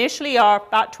chips initially are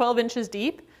about 12 inches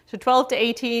deep. So 12 to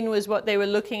 18 was what they were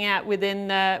looking at within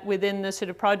the sort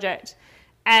of project.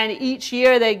 And each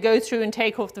year they go through and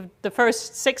take off the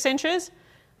first 6 inches,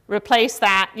 replace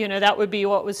that, you know, that would be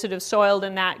what was sort of soiled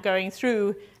in that going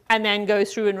through, and then go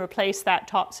through and replace that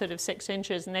top sort of 6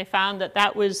 inches. And they found that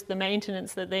that was the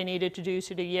maintenance that they needed to do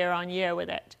sort of year on year with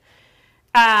it.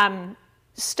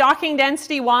 Stocking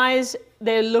density wise,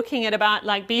 they're looking at about,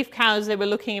 like beef cows, they were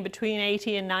looking at between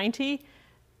 80 and 90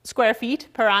 square feet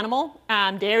per animal.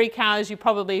 Dairy cows, you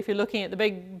probably, if you're looking at the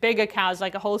bigger cows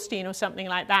like a Holstein or something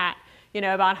like that, you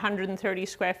know, about 130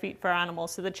 square feet per animal.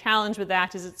 So the challenge with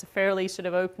that is it's a fairly sort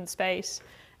of open space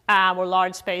or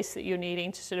large space that you're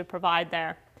needing to sort of provide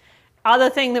there.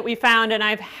 Other thing that we found, and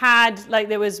I've had, like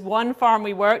there was one farm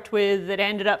we worked with that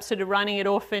ended up sort of running it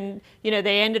off and, you know,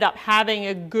 they ended up having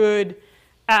a good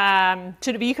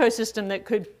sort of ecosystem that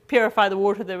could purify the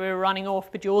water that we were running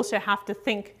off, but you also have to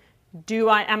think,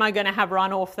 am I going to have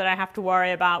runoff that I have to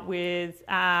worry about with,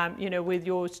 you know, with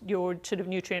your sort of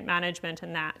nutrient management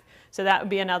and that. So that would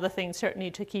be another thing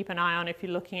certainly to keep an eye on if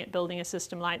you're looking at building a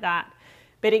system like that.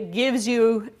 But it gives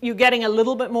you're getting a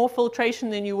little bit more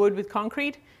filtration than you would with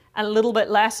concrete, and a little bit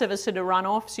less of a sort of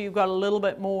runoff, so you've got a little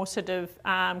bit more sort of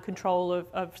control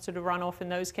of sort of runoff in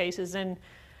those cases. And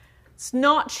it's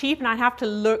not cheap, and I have to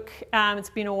look, it's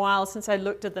been a while since I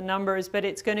looked at the numbers, but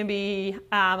it's going to be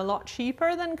a lot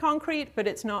cheaper than concrete, but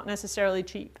it's not necessarily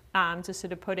cheap to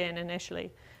sort of put in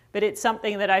initially. But it's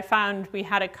something that I found we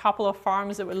had a couple of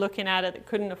farms that were looking at it that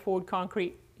couldn't afford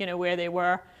concrete, you know, where they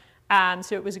were.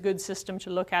 So it was a good system to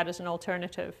look at as an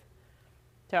alternative.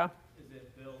 So.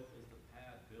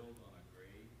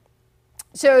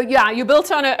 So yeah, you built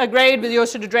on a grade with your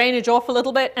sort of drainage off a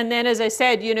little bit, and then as I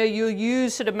said, you know, you'll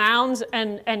use sort of mounds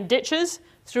and ditches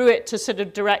through it to sort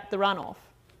of direct the runoff.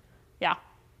 Yeah.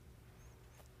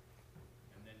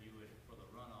 And then you would, for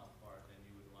the runoff part, then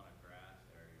you would want a grass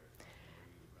area or something where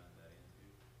you would run that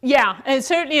into? Yeah, and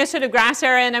certainly a sort of grass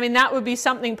area, and I mean that would be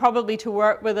something probably to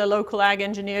work with a local ag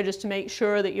engineer just to make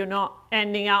sure that you're not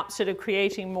ending up sort of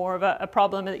creating more of a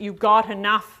problem, that you've got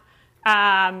enough.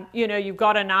 You know, you've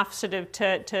got enough sort of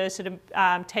to sort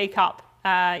of take up,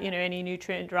 you know, any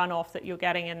nutrient runoff that you're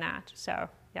getting in that. So,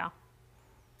 yeah.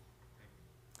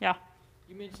 Yeah.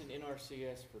 You mentioned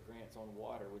NRCS for grants on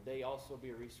water. Would they also be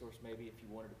a resource maybe if you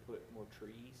wanted to put more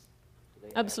trees?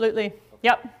 Absolutely. Okay.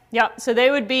 Yep. Yep. So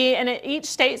they would be, and each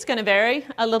state's going to vary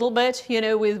a little bit, you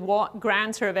know, with what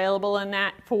grants are available in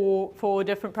that for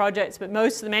different projects. But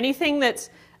most of them, anything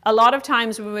that's a lot of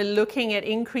times when we're looking at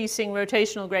increasing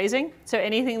rotational grazing, so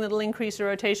anything that will increase the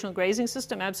rotational grazing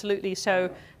system, absolutely. So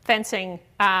fencing,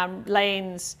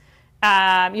 lanes,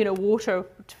 you know, water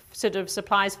sort of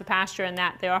supplies for pasture and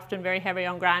that, they're often very heavy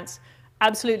on grants.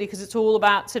 Absolutely, because it's all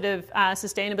about sort of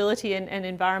sustainability and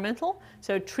environmental.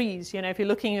 So trees, you know, if you're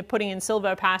looking at putting in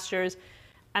silvopastures,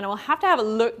 and I'll have to have a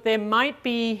look, there might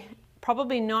be,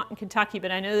 probably not in Kentucky,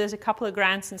 but I know there's a couple of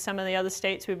grants in some of the other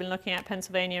states we've been looking at,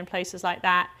 Pennsylvania and places like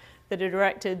that, that are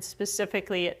directed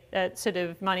specifically at sort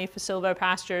of money for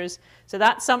silvopastures. So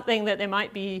that's something that there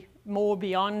might be more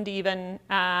beyond even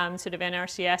sort of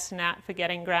NRCS and that for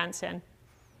getting grants in.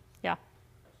 Yeah,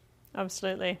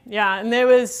 absolutely. Yeah, and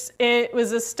it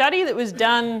was a study that was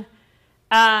done,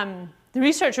 the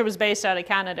researcher was based out of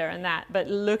Canada and that, but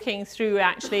looking through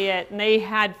actually it, and they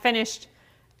had finished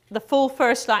the full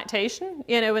first lactation,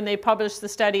 you know, when they published the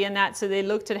study and that, so they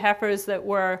looked at heifers that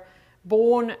were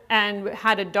born and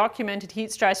had a documented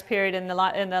heat stress period in the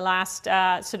last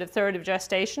sort of third of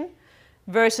gestation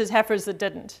versus heifers that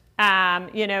didn't,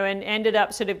 you know, and ended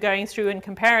up sort of going through and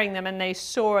comparing them, and they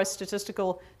saw a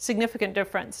statistical significant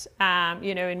difference,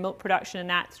 you know, in milk production and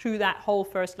that through that whole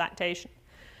first lactation.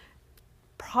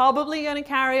 Probably going to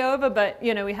carry over, but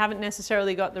you know, we haven't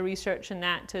necessarily got the research in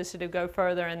that to sort of go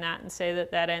further in that and say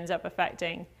that that ends up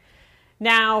affecting.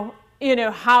 Now, you know,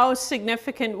 how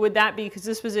significant would that be? Because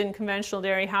this was in conventional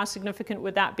dairy, how significant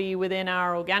would that be within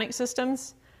our organic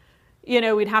systems? You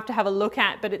know, we'd have to have a look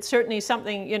at, but it's certainly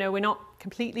something, you know, we're not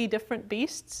completely different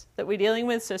beasts that we're dealing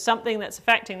with, so something that's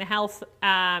affecting the health,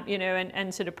 you know,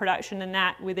 and sort of production and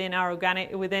that within our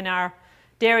organic, within our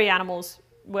dairy animals,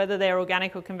 whether they're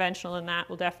organic or conventional, and that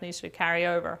will definitely sort of carry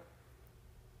over.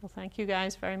 Well, thank you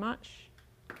guys very much.